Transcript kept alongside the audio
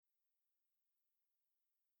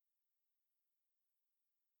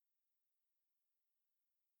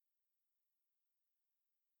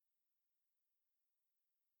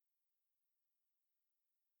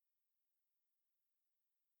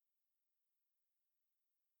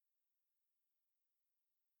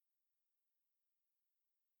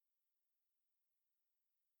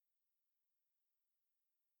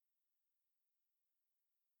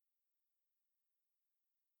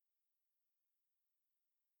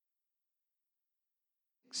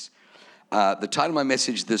The title of my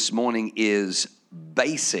message this morning is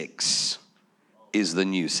Basics is the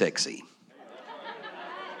New Sexy.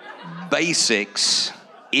 Basics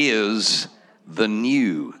is the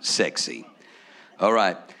new sexy. All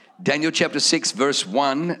right. Daniel chapter 6 verse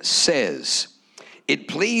 1 says, "It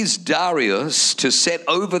pleased Darius to set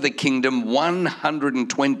over the kingdom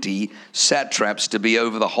 120 satraps to be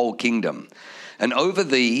over the whole kingdom. And over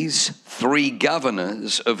these 3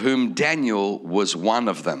 governors, of whom Daniel was one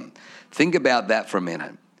of them." Think about that for a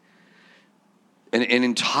minute. An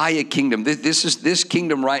entire kingdom. This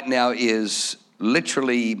kingdom right now is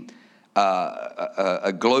literally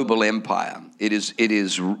a global empire. It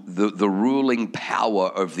is the ruling power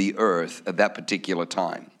of the earth at that particular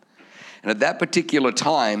time. And at that particular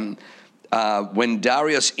time, when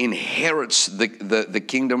Darius inherits the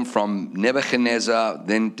kingdom from Nebuchadnezzar,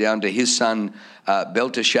 then down to his son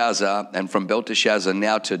Belteshazzar, and from Belteshazzar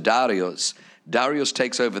now to Darius, Darius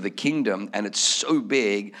takes over the kingdom, and it's so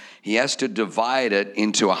big, he has to divide it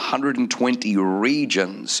into 120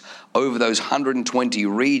 regions. Over those 120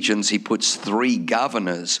 regions, he puts 3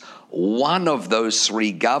 governors. One of those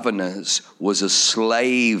 3 governors was a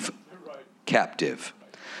slave captive,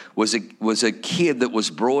 was a kid that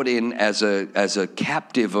was brought in as a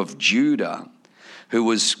captive of Judah, who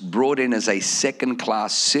was brought in as a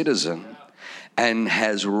second-class citizen and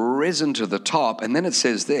has risen to the top. And then it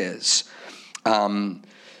says this, then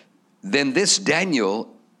this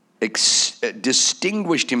Daniel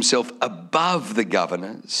distinguished himself above the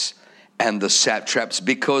governors and the satraps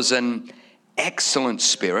because an excellent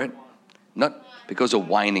spirit, not because a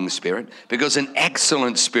whining spirit, because an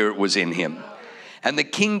excellent spirit was in him. And the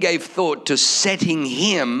king gave thought to setting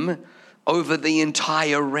him over the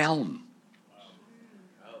entire realm.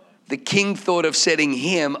 The king thought of setting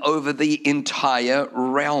him over the entire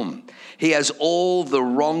realm. He has all the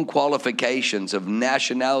wrong qualifications of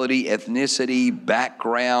nationality, ethnicity,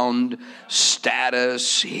 background,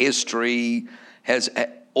 status, history, has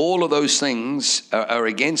all of those things are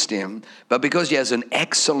against him. But because he has an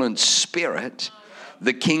excellent spirit,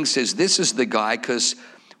 the king says, this is the guy, because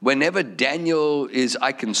whenever Daniel is,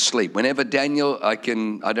 I can sleep. Whenever Daniel, I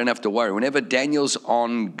don't have to worry. Whenever Daniel's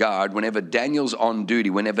on guard, whenever Daniel's on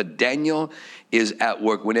duty, whenever Daniel is at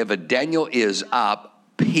work, whenever Daniel is up,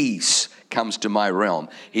 peace comes to my realm.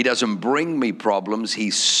 He doesn't bring me problems,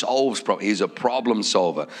 he solves problems. He's a problem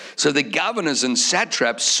solver. So the governors and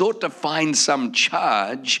satraps sought to find some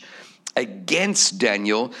charge against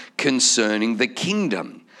Daniel concerning the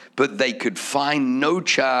kingdom, but they could find no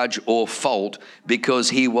charge or fault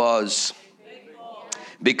because he was faithful.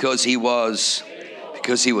 Because he was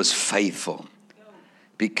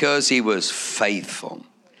faithful.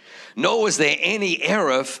 Nor was there any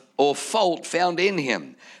error or fault found in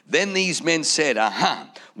him. Then these men said,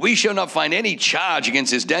 we shall not find any charge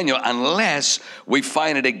against this Daniel unless we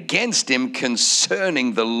find it against him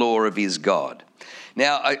concerning the law of his God.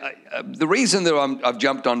 Now, the reason that I've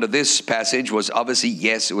jumped onto this passage was obviously,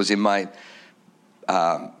 yes, it was in my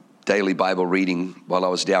daily Bible reading while I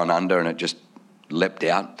was down under, and it just leapt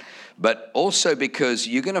out. But also because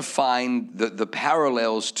you're going to find the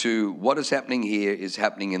parallels to what is happening here is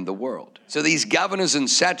happening in the world. So these governors and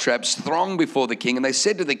satraps thronged before the king, and they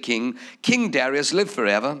said to the king, "King Darius, live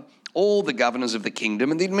forever." All the governors of the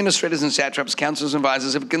kingdom and the administrators and satraps, counselors and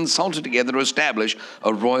advisors have consulted together to establish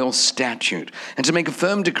a royal statute and to make a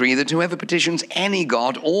firm decree that whoever petitions any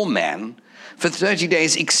god or man for 30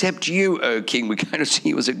 days, except you, O king, we kind of see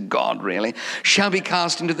you as a god, really, shall be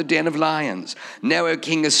cast into the den of lions. Now, O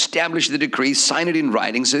king, establish the decree, sign it in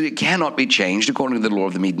writing so that it cannot be changed according to the law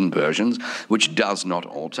of the Medes and Persians, which does not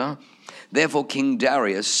alter. Therefore, King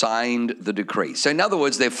Darius signed the decree. So in other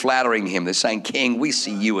words, they're flattering him. They're saying, "King, we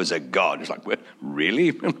see you as a god." It's like, well,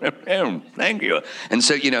 really? Oh, thank you. And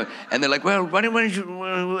so, and they're like, well, why don't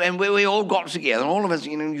you, and we all got together, all of us,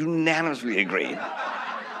 unanimously agreed.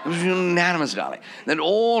 It was unanimous, darling. Then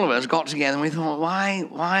all of us got together and we thought,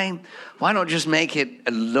 why not just make it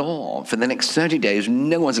a law for the next 30 days?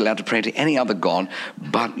 No one's allowed to pray to any other god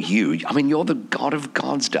but you. I mean, you're the God of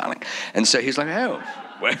gods, darling. And so he's like, oh,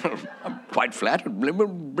 well, I'm quite flattered.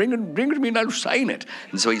 Bring it to me and I'll sign it.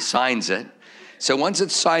 And so he signs it. So once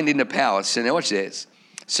it's signed into power, so now watch this.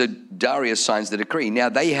 So Darius signs the decree. Now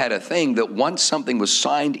they had a thing that once something was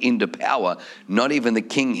signed into power, not even the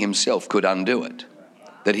king himself could undo it.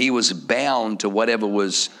 That he was bound to whatever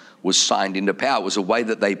was signed into power. It was a way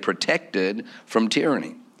that they protected from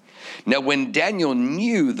tyranny. Now, when Daniel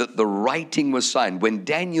knew that the writing was signed,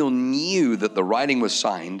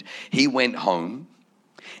 he went home,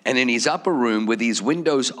 and in his upper room with his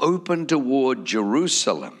windows open toward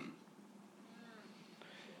Jerusalem,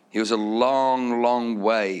 He was a long, long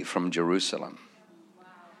way from Jerusalem.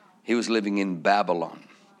 He was living in Babylon.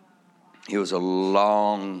 He was a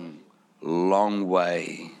long, long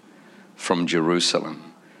way from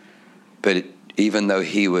Jerusalem. But even though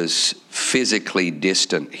he was physically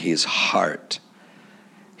distant, his heart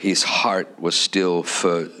was still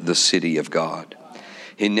for the city of God.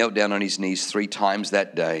 He knelt down on his knees 3 times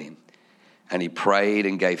that day, and he prayed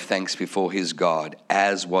and gave thanks before his God,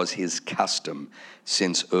 as was his custom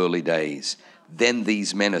since early days. Then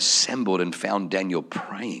these men assembled and found Daniel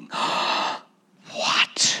praying.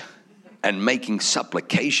 What? And making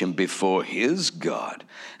supplication before his God.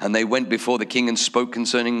 And they went before the king and spoke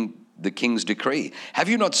concerning the king's decree. Have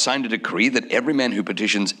you not signed a decree that every man who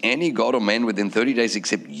petitions any god or man within 30 days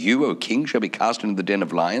except you, O king, shall be cast into the den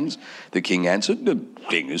of lions? The king answered, the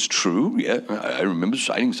thing is true. Yeah, I remember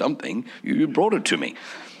signing something. You brought it to me.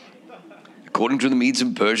 According to the Medes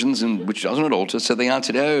and Persians, and which does not alter. So they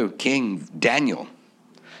answered, oh, King Daniel,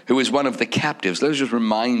 who is one of the captives. Let's just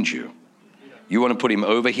remind you. You want to put him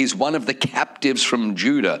over? He's one of the captives from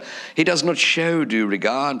Judah. He does not show due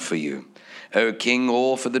regard for you, O king,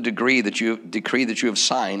 or for the decree that you have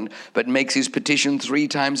signed, but makes his petition 3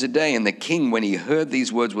 times a day. And the king, when he heard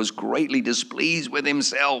these words, was greatly displeased with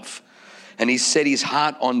himself. And he set his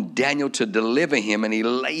heart on Daniel to deliver him, and he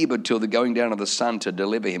labored till the going down of the sun to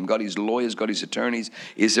deliver him. Got his lawyers, got his attorneys.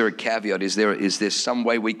 Is there a caveat? Is there some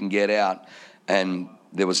way we can get out? And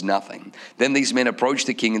there was nothing. Then these men approached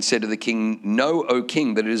the king and said to the king, know, O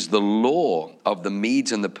king, that it is the law of the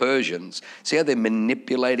Medes and the Persians. See how they're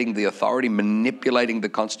manipulating the authority, manipulating the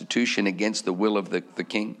constitution against the will of the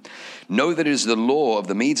king? Know that it is the law of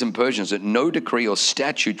the Medes and Persians that no decree or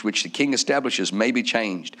statute which the king establishes may be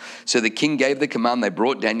changed. So the king gave the command. They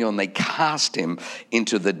brought Daniel and they cast him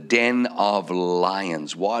into the den of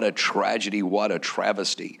lions. What a tragedy, what a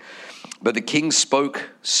travesty. But the king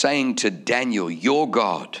spoke, saying to Daniel, your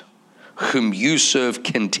God, whom you serve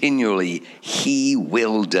continually, he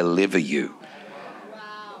will deliver you.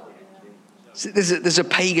 Wow. So there's a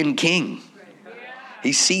pagan king.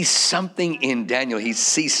 He sees something in Daniel. He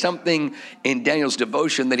sees something in Daniel's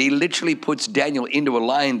devotion that he literally puts Daniel into a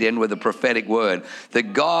lion den with a prophetic word.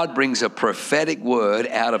 That God brings a prophetic word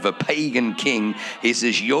out of a pagan king. He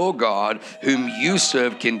says, your God, whom you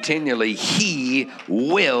serve continually, he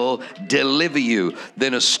will deliver you.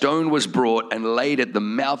 Then a stone was brought and laid at the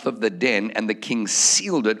mouth of the den, and the king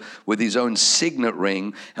sealed it with his own signet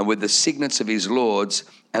ring and with the signets of his lords,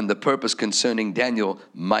 and the purpose concerning Daniel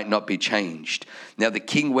might not be changed. Now the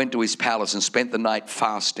king went to his palace and spent the night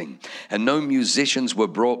fasting, and no musicians were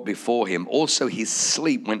brought before him. Also his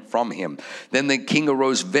sleep went from him. Then the king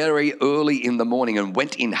arose very early in the morning and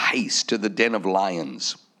went in haste to the den of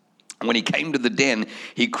lions. When he came to the den,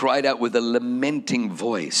 he cried out with a lamenting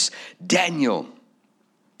voice,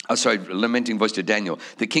 lamenting voice to Daniel.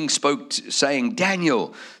 The king spoke saying,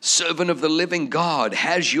 Daniel, servant of the living God,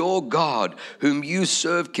 has your God, whom you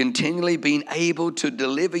serve continually, been able to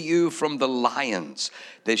deliver you from the lions?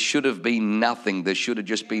 There should have been nothing. There should have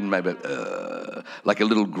just been maybe like a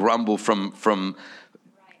little grumble from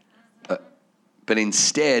but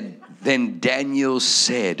instead, then Daniel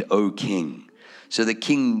said, O king. So the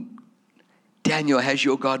king, Daniel, has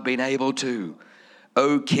your God been able to?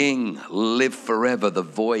 O king, live forever. The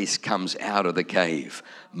voice comes out of the cave.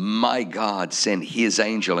 My God sent his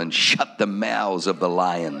angel and shut the mouths of the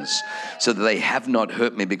lions so that they have not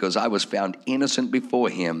hurt me, because I was found innocent before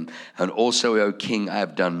him. And also, O king, I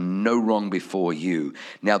have done no wrong before you.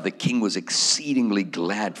 Now the king was exceedingly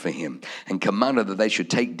glad for him and commanded that they should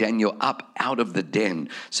take Daniel up out of the den.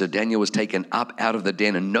 So Daniel was taken up out of the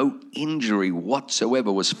den, and no injury whatsoever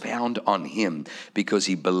was found on him, because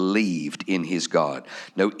he believed in his God.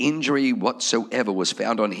 No injury whatsoever was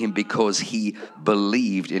found on him because he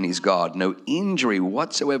believed in his God. No injury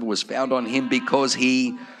whatsoever was found on him because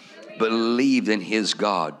he believed in his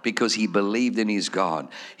God, because he believed in his God.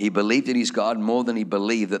 He believed in his God more than he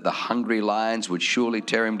believed that the hungry lions would surely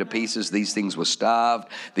tear him to pieces. These things were starved.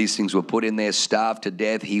 These things were put in there, starved to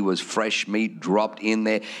death. He was fresh meat dropped in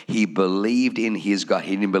there. He believed in his God.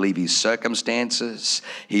 He didn't believe his circumstances.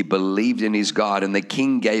 He believed in his God. And the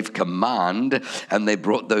king gave command, and they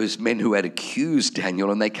brought those men who had accused Daniel,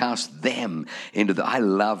 and they cast them into I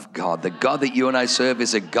love God. The God that you and I serve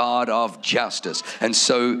is a God of justice. And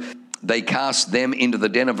so they cast them into the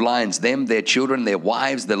den of lions, them, their children, their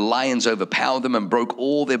wives. The lions overpowered them and broke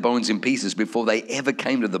all their bones in pieces before they ever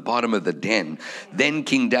came to the bottom of the den. Then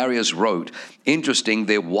King Darius wrote, interesting,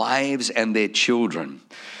 their wives and their children.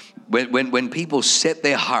 When people set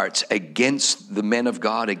their hearts against the men of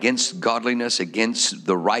God, against godliness, against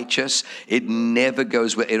the righteous, it never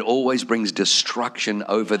goes well. It always brings destruction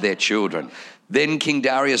over their children. Then King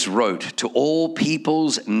Darius wrote to all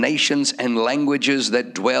peoples, nations, and languages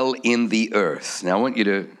that dwell in the earth. Now I want you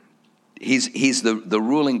to, he's the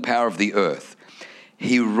ruling power of the earth.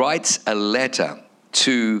 He writes a letter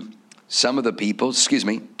to some of the peoples,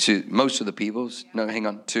 to most of the peoples. No, hang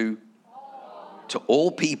on, to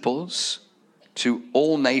all peoples, to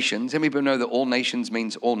all nations. How many people know that all nations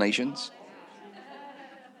means all nations?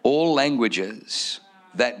 All languages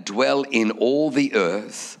that dwell in all the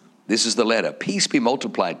earth. This is the letter. Peace be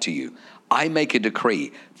multiplied to you. I make a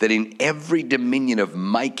decree that in every dominion of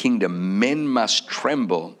my kingdom, men must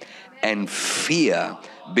tremble and fear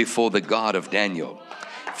before the God of Daniel.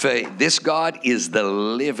 For this God is the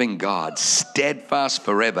living God, steadfast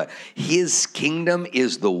forever. His kingdom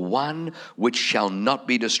is the one which shall not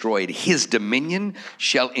be destroyed. His dominion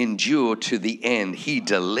shall endure to the end. He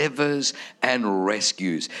delivers and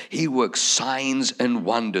rescues. He works signs and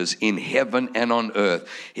wonders in heaven and on earth.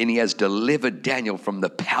 And he has delivered Daniel from the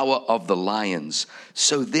power of the lions.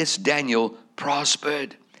 So this Daniel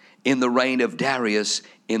prospered in the reign of Darius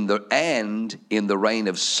in the reign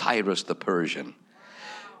of Cyrus the Persian.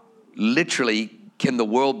 Literally, can the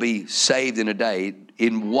world be saved in a day?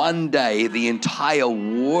 In one day, the entire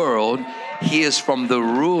world hears from the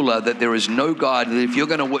ruler that there is no God. That if you're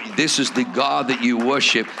going to, this is the God that you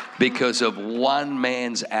worship because of one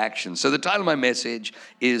man's actions. So the title of my message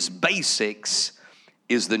is Basics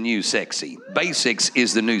is the New Sexy. Basics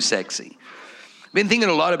is the New Sexy. I've been thinking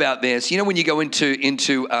a lot about this. You know, when you go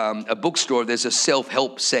into a bookstore, there's a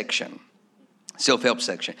self-help section. Self-help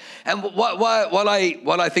section. And while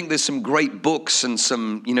I think there's some great books and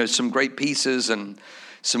some great pieces and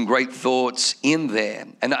some great thoughts in there,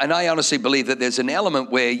 and I honestly believe that there's an element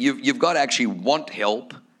where you've got to actually want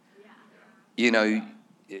help. You know,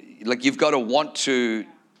 like you've got to want to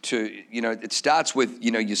it starts with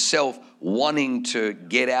yourself wanting to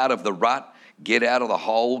get out of the rut, get out of the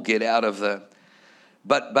hole, get out of the.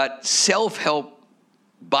 But self-help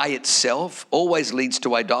by itself always leads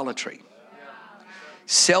to idolatry.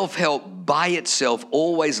 Self-help by itself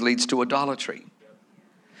always leads to idolatry.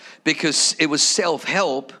 Because it was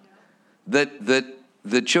self-help that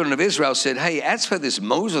the children of Israel said, hey, as for this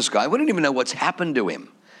Moses guy, we don't even know what's happened to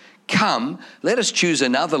him. Come, let us choose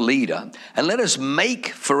another leader and let us make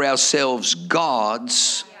for ourselves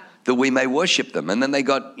gods that we may worship them. And then they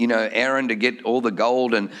got, Aaron to get all the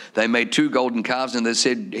gold, and they made 2 golden calves, and they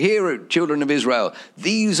said, here, children of Israel,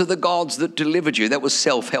 these are the gods that delivered you. That was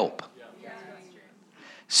self-help.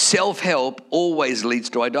 Self-help always leads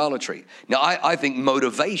to idolatry. Now, I think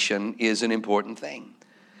motivation is an important thing.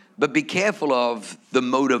 But be careful of the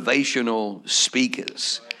motivational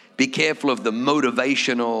speakers. Be careful of the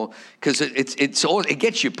motivational, because it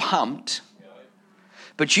gets you pumped.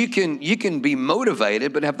 But you can be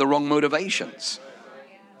motivated but have the wrong motivations.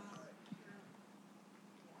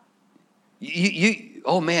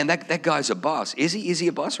 Oh man, that guy's a boss. Is he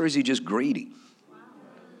a boss, or is he just greedy?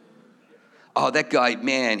 Oh, that guy,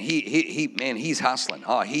 man, he's hustling.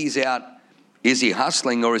 Oh, he's out. Is he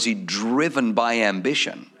hustling, or is he driven by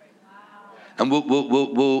ambition? And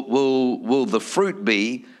will the fruit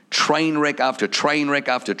be train wreck after train wreck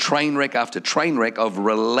after train wreck after train wreck of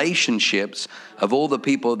relationships of all the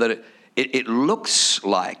people that it looks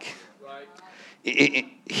like?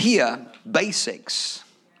 Here, basics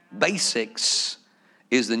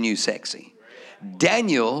is the new sexy.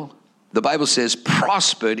 Daniel, the Bible says,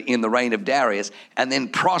 prospered in the reign of Darius and then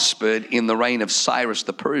prospered in the reign of Cyrus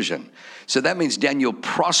the Persian. So that means Daniel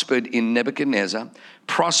prospered in Nebuchadnezzar,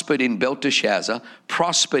 prospered in Belteshazzar,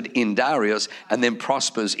 prospered in Darius, and then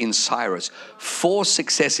prospers in Cyrus. 4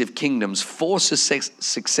 successive kingdoms, 4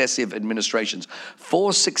 successive administrations,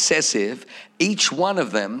 4 successive. Each one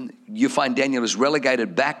of them, you find Daniel is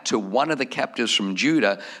relegated back to one of the captives from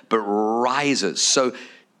Judah, but rises. So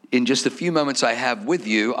in just a few moments I have with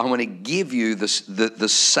you, I want to give you the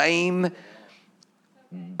same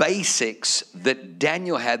basics that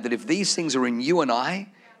Daniel had, that if these things are in you and I,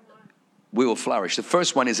 we will flourish. The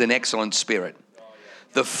first one is an excellent spirit.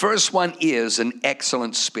 The first one is an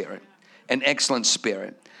excellent spirit. An excellent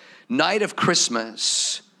spirit. Night of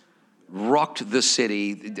Christmas rocked the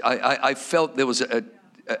city. I felt there was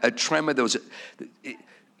a tremor.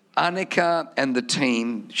 Annika and the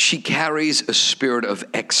team, she carries a spirit of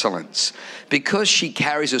excellence. Because she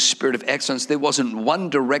carries a spirit of excellence, there wasn't one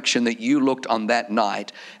direction that you looked on that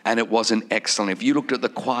night and it wasn't excellent. If you looked at the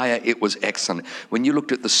choir, it was excellent. When you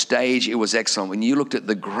looked at the stage, it was excellent. When you looked at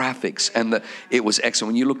the graphics, it was excellent.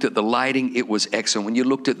 When you looked at the lighting, it was excellent. When you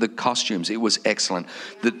looked at the costumes, it was excellent.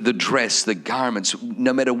 The dress, the garments,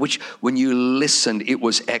 no matter which, when you listened, it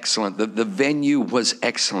was excellent. The venue was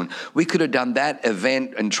excellent. We could have done that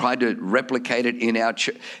event and tried to replicate it in our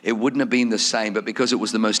church. It wouldn't have been the same, but because it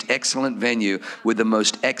was the most excellent venue with the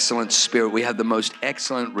most excellent spirit, we had the most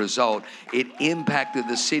excellent result. It impacted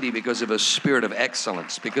the city because of a spirit of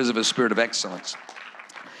excellence,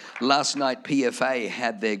 Last night, PFA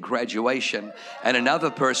had their graduation, and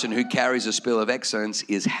another person who carries a spirit of excellence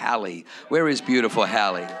is Hallie. Where is beautiful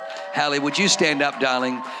Hallie? Hallie, would you stand up,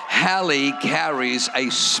 darling? Hallie carries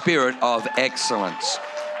a spirit of excellence.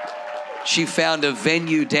 She found a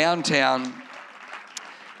venue downtown,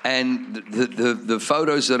 and the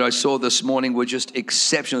photos that I saw this morning were just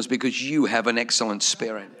exceptional. It's because you have an excellent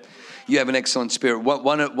spirit. You have an excellent spirit.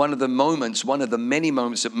 One of the many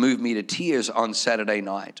moments that moved me to tears on Saturday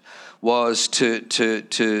night was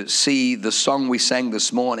to see the song we sang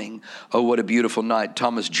this morning, "Oh, What a Beautiful Night,"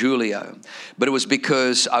 Thomas Julio. But it was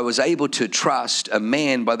because I was able to trust a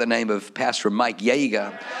man by the name of Pastor Mike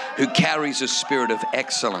Yeager, who carries a spirit of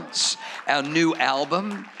excellence. Our new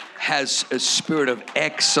album has a spirit of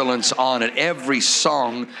excellence on it. Every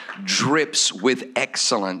song drips with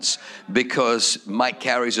excellence because Mike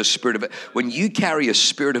carries a spirit of, when you carry a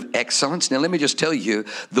spirit of excellence, now let me just tell you,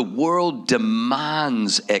 the world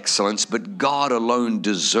demands excellence, but God alone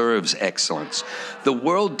deserves excellence. The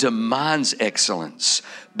world demands excellence,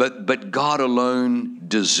 but God alone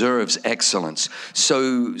deserves excellence.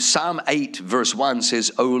 So Psalm 8 verse 1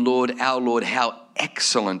 says, "O Lord, our Lord, how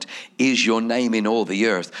excellent is your name in all the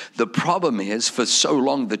earth." The problem is, for so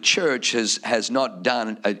long, the church has not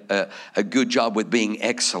done a good job with being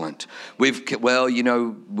excellent. We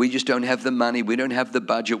just don't have the money, we don't have the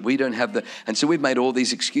budget, and so we've made all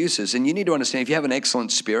these excuses. And you need to understand, if you have an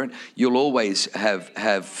excellent spirit, you'll always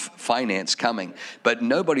have finance coming. But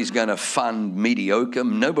nobody's going to fund mediocre.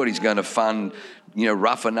 Nobody's going to fund,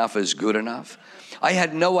 rough enough is good enough. I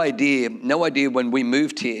had no idea when we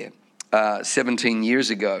moved here 17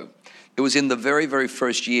 years ago. It was in the very, very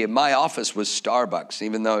first year. My office was Starbucks,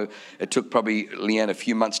 even though it took probably Leanne a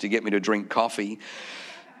few months to get me to drink coffee.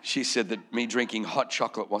 She said that me drinking hot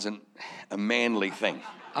chocolate wasn't a manly thing.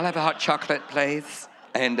 "I'll have a hot chocolate, please."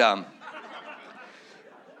 And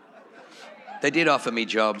they did offer me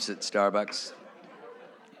jobs at Starbucks.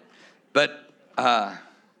 But I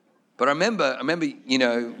remember,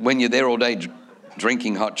 when you're there all day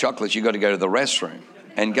drinking hot chocolates, you got to go to the restroom.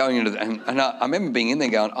 And going into and I remember being in there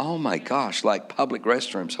going, "Oh my gosh, like public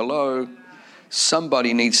restrooms, hello,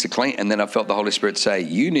 somebody needs to clean." And then I felt the Holy Spirit say,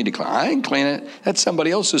 "You need to clean." "I ain't cleaning it. That's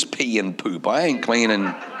somebody else's pee and poop. I ain't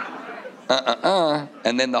cleaning."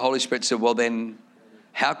 And then the Holy Spirit said, "Well then,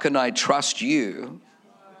 how can I trust you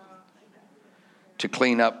to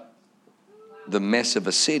clean up the mess of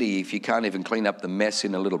a city if you can't even clean up the mess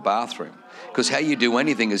in a little bathroom? Because how you do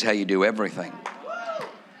anything is how you do everything."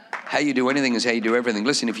 How you do anything is how you do everything.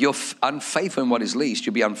 Listen, if you're unfaithful in what is least,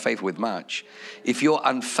 you'll be unfaithful with much. If you're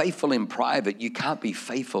unfaithful in private, you can't be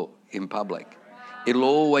faithful in public. It'll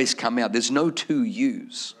always come out. There's no two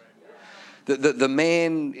yous. The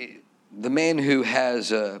man who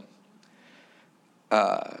has a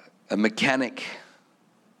mechanic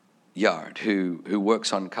yard who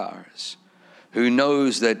works on cars, who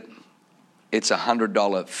knows that it's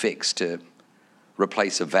 $100 fix to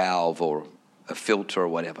replace a valve or a filter or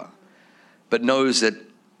whatever, but knows that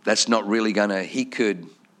that's not really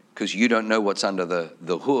because you don't know what's under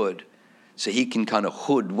the hood, so he can kind of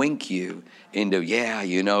hoodwink you into,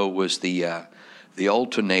 it was the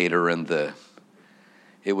alternator and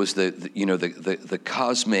it was the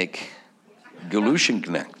cosmic Galushan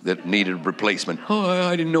connect that needed replacement. "Oh,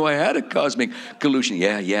 I didn't know I had a cosmic Galushan."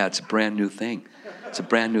 Yeah, it's a brand new thing.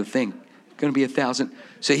 Going to be $1,000.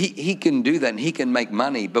 So he can do that and he can make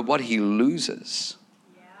money, but what he loses,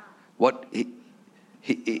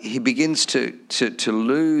 he begins to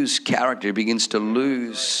lose character. He begins to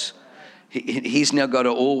lose. He's now got to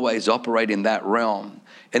always operate in that realm,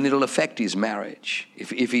 and it'll affect his marriage.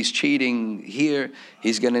 If he's cheating here,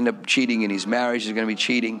 he's going to end up cheating in his marriage. He's going to be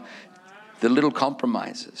cheating. The little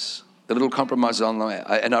compromises on the way.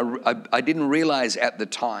 And I didn't realize at the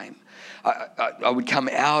time. I would come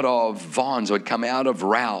out of Vaughn's, I would come out of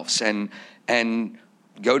Ralph's and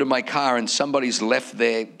go to my car, and somebody's left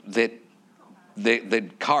their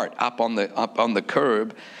cart up on the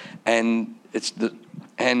curb, and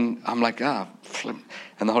And I'm like, flip.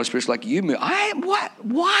 And the Holy Spirit's like, you move. What?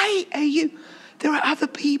 Why are you? There are other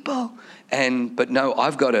people. But no,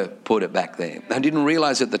 I've got to put it back there. I didn't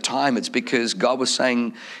realize at the time it's because God was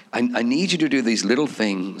saying, I need you to do these little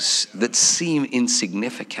things that seem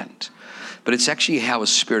insignificant. But it's actually how a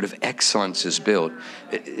spirit of excellence is built.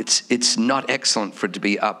 It's not excellent for it to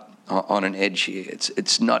be up on an edge here.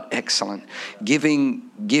 It's not excellent.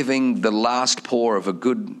 Giving the last pour of a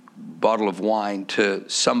good bottle of wine to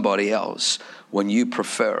somebody else when you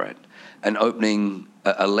prefer it, and opening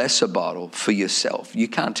a lesser bottle for yourself. You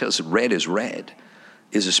can't tell us red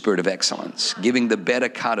is a spirit of excellence. Giving the better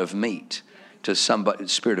cut of meat to somebody,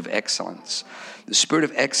 spirit of excellence. The spirit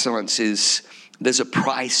of excellence is, there's a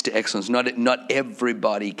price to excellence. Not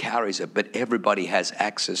everybody carries it, but everybody has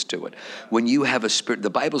access to it. When you have a spirit, the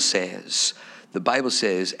Bible says,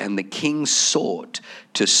 and the king sought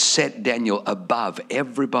to set Daniel above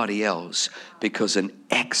everybody else because an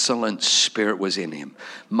excellent spirit was in him.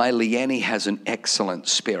 My Leanne has an excellent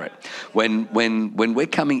spirit. When we're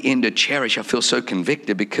coming into Cherish, I feel so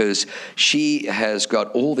convicted because she has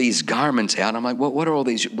got all these garments out. I'm like, well, what are all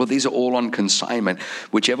these? Well, these are all on consignment.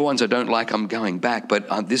 Whichever ones I don't like, I'm going back.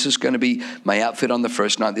 But this is going to be my outfit on the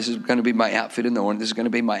first night. This is going to be my outfit in the morning. This is going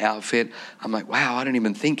to be my outfit. I'm like, wow, I don't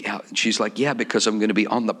even think out. And she's like, yeah, because I'm going to be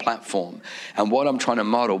on the platform. And what I'm trying to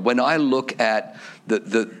model, when I look at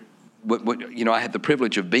I had the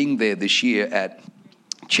privilege of being there this year at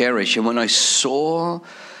Cherish, and when I saw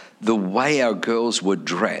the way our girls were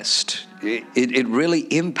dressed, it really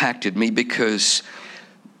impacted me because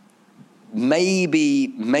maybe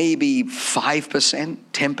 5%,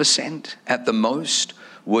 10% at the most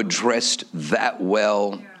were dressed that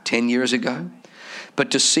well 10 years ago.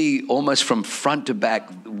 But to see almost from front to back,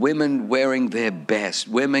 women wearing their best,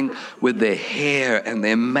 women with their hair and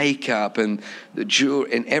their makeup and the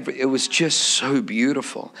jewelry and it was just so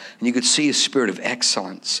beautiful. And you could see a spirit of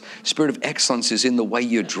excellence. Spirit of excellence is in the way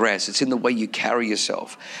you dress. It's in the way you carry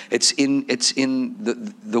yourself. It's in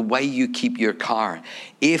the way you keep your car.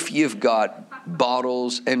 If you've got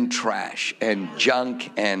bottles and trash and junk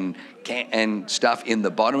and stuff in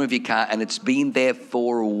the bottom of your car and it's been there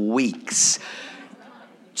for weeks,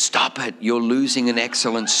 stop it. You're losing an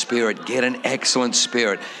excellent spirit. Get an excellent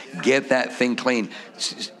spirit. Get that thing clean.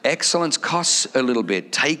 Excellence costs a little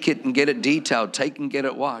bit. Take it and get it detailed. Take and get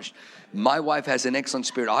it washed. My wife has an excellent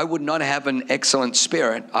spirit. I would not have an excellent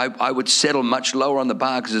spirit. I would settle much lower on the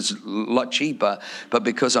bar because it's a lot cheaper. But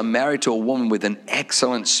because I'm married to a woman with an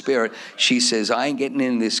excellent spirit, she says, I ain't getting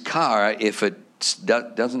in this car if it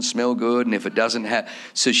doesn't smell good and if it doesn't have.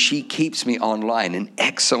 So she keeps me online. An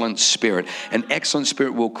excellent spirit. An excellent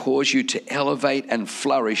spirit will cause you to elevate and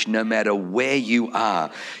flourish no matter where you are.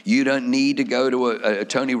 You don't need to go to a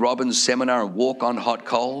Tony Robbins seminar and walk on hot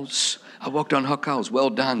coals. I walked on hot coals. Well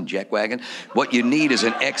done, Jackwagon. What you need is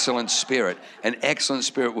an excellent spirit. An excellent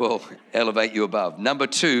spirit will elevate you above. Number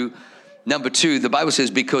two, the Bible says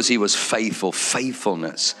because he was faithful.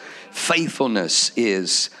 Faithfulness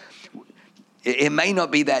is, it may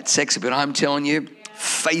not be that sexy, but I'm telling you,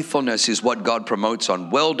 faithfulness is what God promotes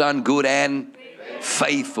on. Well done, good and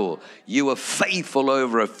faithful. You are faithful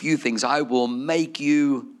over a few things. I will make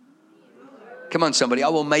you, come on somebody, I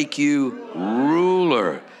will make you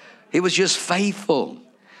ruler. He was just faithful.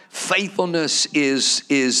 Faithfulness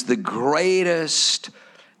is the greatest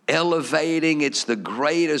elevating. It's the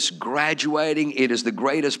greatest graduating. It is the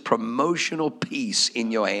greatest promotional piece in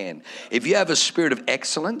your hand. If you have a spirit of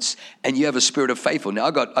excellence and you have a spirit of faithful. Now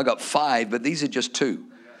I got 5, but these are just 2.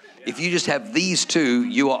 If you just have these 2,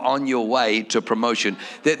 you are on your way to promotion.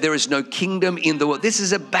 There is no kingdom in the world. This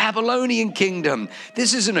is a Babylonian kingdom.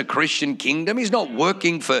 This isn't a Christian kingdom. He's not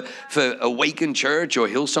working for Awaken Church or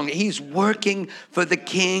Hillsong. He's working for the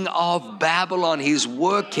king of Babylon. He's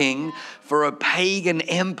working for a pagan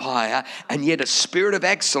empire, and yet a spirit of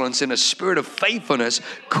excellence and a spirit of faithfulness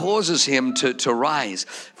causes him to rise.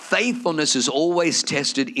 Faithfulness is always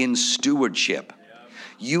tested in stewardship.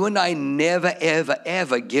 You and I never, ever,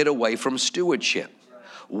 ever get away from stewardship.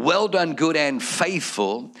 Well done, good and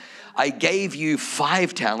faithful. I gave you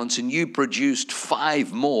 5 talents and you produced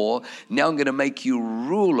 5 more. Now I'm going to make you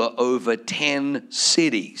ruler over 10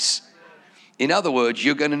 cities. In other words,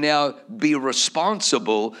 you're going to now be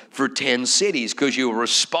responsible for 10 cities because you were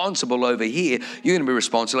responsible over here. You're going to be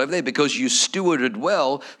responsible over there because you stewarded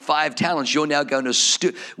well 5 talents. You're now going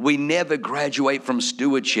to we never graduate from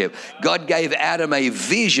stewardship. God gave Adam a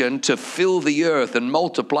vision to fill the earth and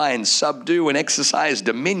multiply and subdue and exercise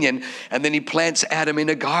dominion. And then he plants Adam in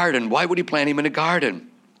a garden. Why would he plant him in a garden?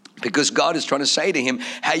 Because God is trying to say to him,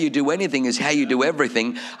 how you do anything is how you do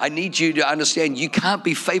everything. I need you to understand you can't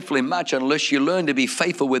be faithful in much unless you learn to be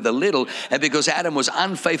faithful with a little. And because Adam was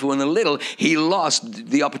unfaithful in the little, he lost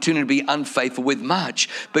the opportunity to be unfaithful with much.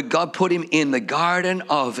 But God put him in the Garden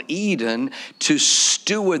of Eden to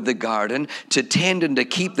steward the garden, to tend and to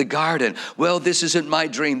keep the garden. Well, this isn't my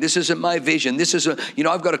dream. This isn't my vision. This isn't,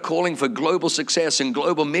 I've got a calling for global success and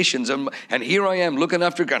global missions. And here I am looking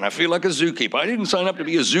after a garden. I feel like a zookeeper. I didn't sign up to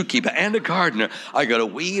be a zookeeper and a gardener. I got to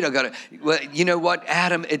weed. Well, you know what,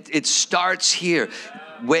 Adam? It starts here.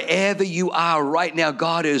 Wherever you are right now,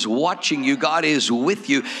 God is watching you. God is with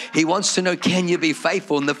you. He wants to know, can you be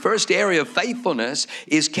faithful? And the first area of faithfulness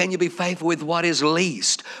is, can you be faithful with what is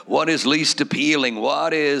least? What is least appealing?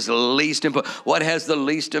 What is least important? What has the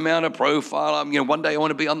least amount of profile? One day I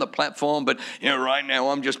want to be on the platform, but right now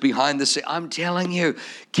I'm just behind the scene. I'm telling you,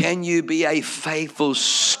 can you be a faithful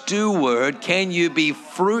steward? Can you be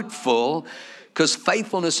fruitful? Because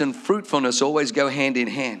faithfulness and fruitfulness always go hand in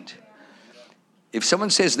hand. If someone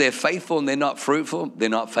says they're faithful and they're not fruitful, they're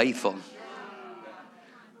not faithful.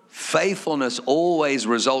 Faithfulness always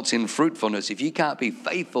results in fruitfulness. If you can't be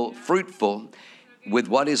fruitful with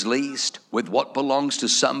what is least, with what belongs to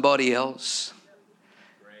somebody else.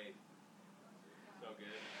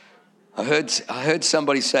 I heard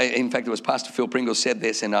somebody say, in fact, it was Pastor Phil Pringle said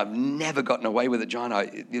this, and I've never gotten away with it, John.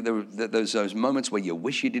 There's those moments where you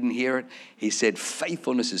wish you didn't hear it. He said,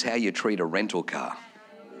 faithfulness is how you treat a rental car.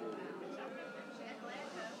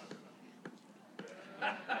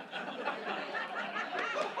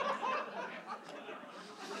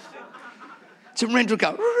 It's a rental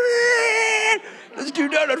car. Let's do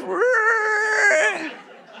that.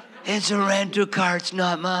 It's a rental car. It's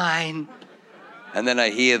not mine. And then I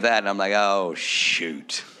hear that and I'm like, oh,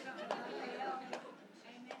 shoot.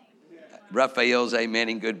 Raphael's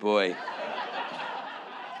amening, good boy.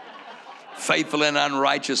 Faithful and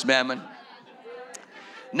unrighteous mammon.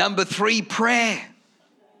 Number 3, prayer.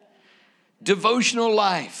 Devotional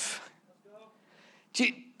life.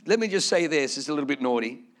 Let me just say this. It's a little bit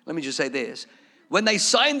naughty. Let me just say this. When they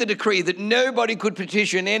signed the decree that nobody could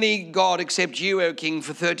petition any God except you, O King,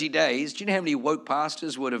 for 30 days, do you know how many woke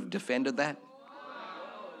pastors would have defended that?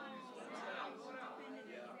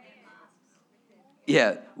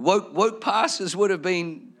 Yeah, woke pastors would have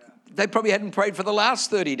been, they probably hadn't prayed for the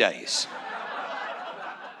last 30 days.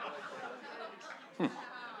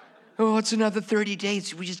 Oh, it's another 30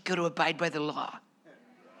 days. We just got to abide by the law.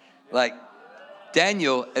 Like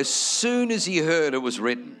Daniel, as soon as he heard it was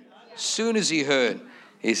written, soon as he heard,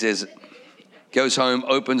 he says, goes home,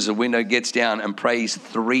 opens the window, gets down and prays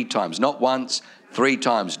 3 times. Not once, 3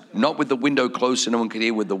 times. Not with the window closed so no one could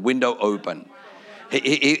hear, with the window open.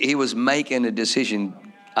 He was making a decision.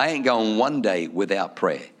 I ain't going one day without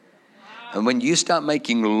prayer. And when you start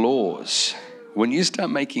making laws,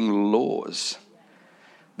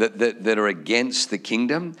 that are against the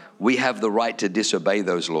kingdom, we have the right to disobey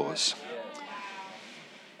those laws.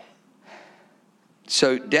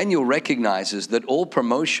 So Daniel recognizes that all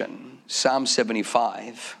promotion, Psalm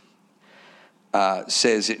 75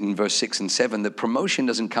 says it in verse 6 and 7, that promotion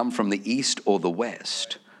doesn't come from the east or the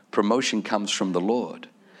west. Promotion comes from the Lord.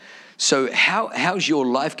 So how's your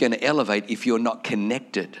life going to elevate if you're not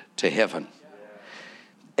connected to heaven?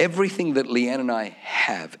 Everything that Leanne and I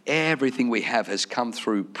have, everything we have has come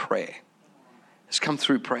through prayer. It's come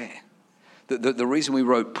through prayer. The reason we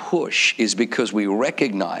wrote push is because we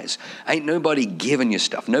recognize ain't nobody giving you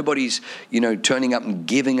stuff. Nobody's, turning up and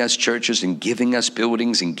giving us churches and giving us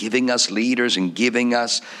buildings and giving us leaders and giving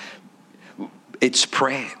us. It's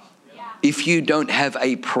prayer. If you don't have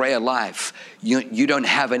a prayer life, you don't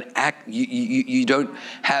have an act. You don't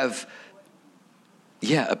have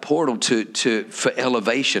a portal for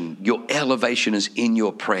elevation. Your elevation is in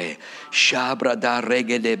your prayer.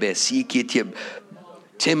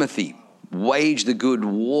 Timothy, wage the good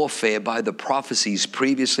warfare by the prophecies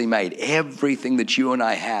previously made. Everything that you and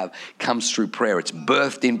I have comes through prayer. It's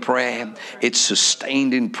birthed in prayer. It's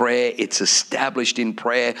sustained in prayer. It's established in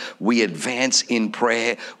prayer. We advance in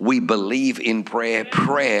prayer. We believe in prayer.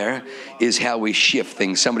 Prayer is how we shift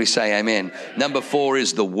things. Somebody say amen. Number 4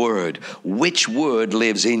 is the word. Which word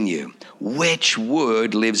lives in you? Which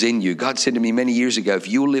word lives in you? God said to me many years ago, if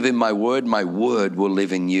you live in my word will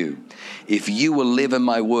live in you. If you will live in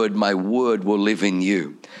my word will live in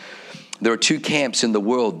you. There are two camps in the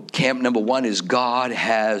world. Camp number one is God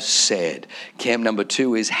has said. Camp number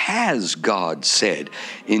two is has God said.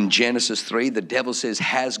 In Genesis 3, the devil says,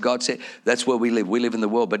 has God said? That's where we live. We live in the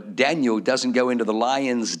world. But Daniel doesn't go into the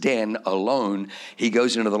lion's den alone. He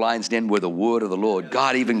goes into the lion's den with the word of the Lord.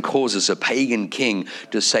 God even causes a pagan king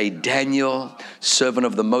to say, Daniel, servant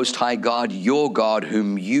of the Most High God, your God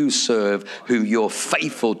whom you serve, who you're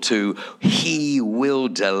faithful to, he will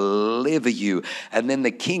deliver you. And then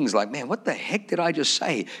the king's like, man, what the heck did I just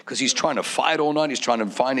say? Because he's trying to fight all night. He's trying to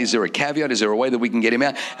find, is there a caveat? Is there a way that we can get him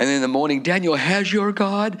out? And then in the morning, Daniel, has your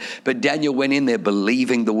God? But Daniel went in there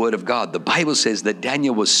believing the word of God. The Bible says that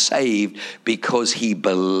Daniel was saved because he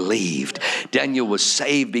believed. Daniel was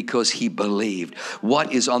saved because he believed.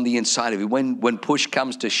 What is on the inside of you? When push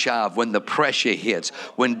comes to shove, when the pressure hits,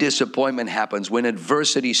 when disappointment happens, when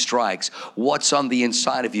adversity strikes, what's on the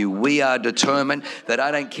inside of you? We are determined that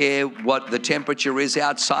I don't care what the temperature is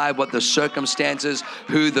outside, what the circumstances,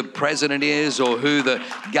 who the president is or who the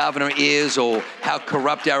governor is or how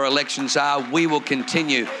corrupt our elections are, we will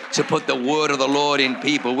continue to put the word of the Lord in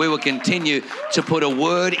people. We will continue to put a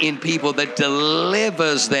word in people that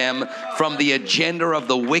delivers them from the agenda of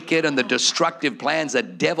the wicked and the destructive plans the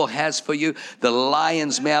devil has for you. The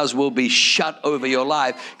lions' mouths will be shut over your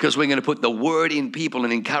life because we're going to put the word in people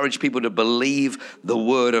and encourage people to believe the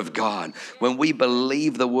word of God. When we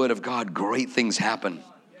believe the word of God, great things happen.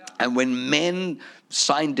 And when men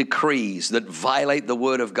sign decrees that violate the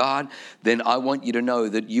word of God, then I want you to know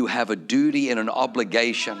that you have a duty and an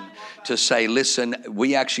obligation to say, listen,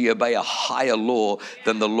 we actually obey a higher law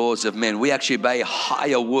than the laws of men. We actually obey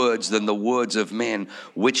higher words than the words of men.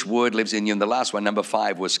 Which word lives in you? And the last one, number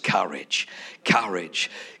 5, was courage. Courage.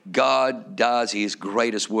 God does his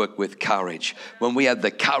greatest work with courage. When we have the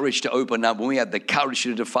courage to open up, when we have the courage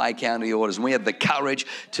to defy county orders, when we have the courage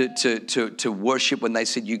to worship when they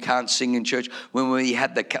said you can't sing in church, when we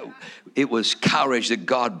had it was courage that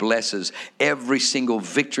God blesses. Every single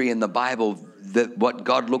victory in the Bible, that what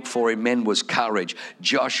God looked for in men was courage.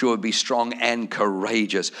 Joshua would be strong and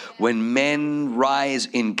courageous. When men rise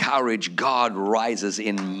in courage, God rises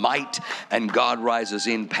in might and God rises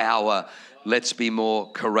in power. Let's be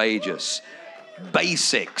more courageous.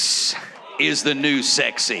 Basics is the new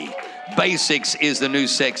sexy. Basics is the new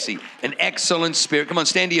sexy. An excellent spirit. Come on,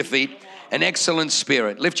 stand to your feet. An excellent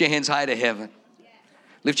spirit. Lift your hands high to heaven.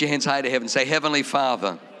 Lift your hands high to heaven. Say, Heavenly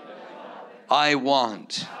Father, I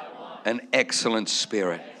want an excellent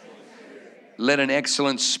spirit. Let an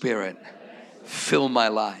excellent spirit fill my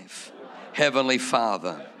life. Heavenly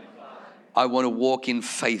Father, I want to walk in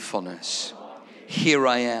faithfulness. Here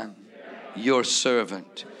I am, your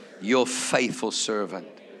servant, your faithful servant.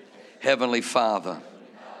 Heavenly Father,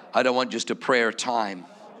 I don't want just a prayer time.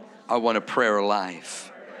 I want a prayer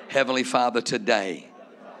life. Heavenly Father, today,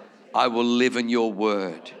 I will live in your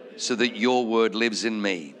word so that your word lives in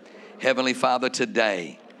me. Heavenly Father,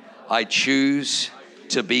 today, I choose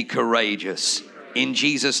to be courageous. In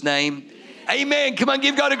Jesus' name, amen. Come on,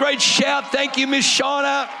 give God a great shout. Thank you, Miss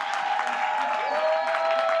Shauna.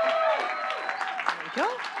 There you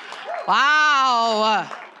go. Wow.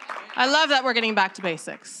 I love that we're getting back to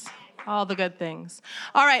basics. All the good things.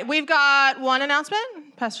 All right, we've got one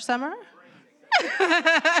announcement. Pastor Summer.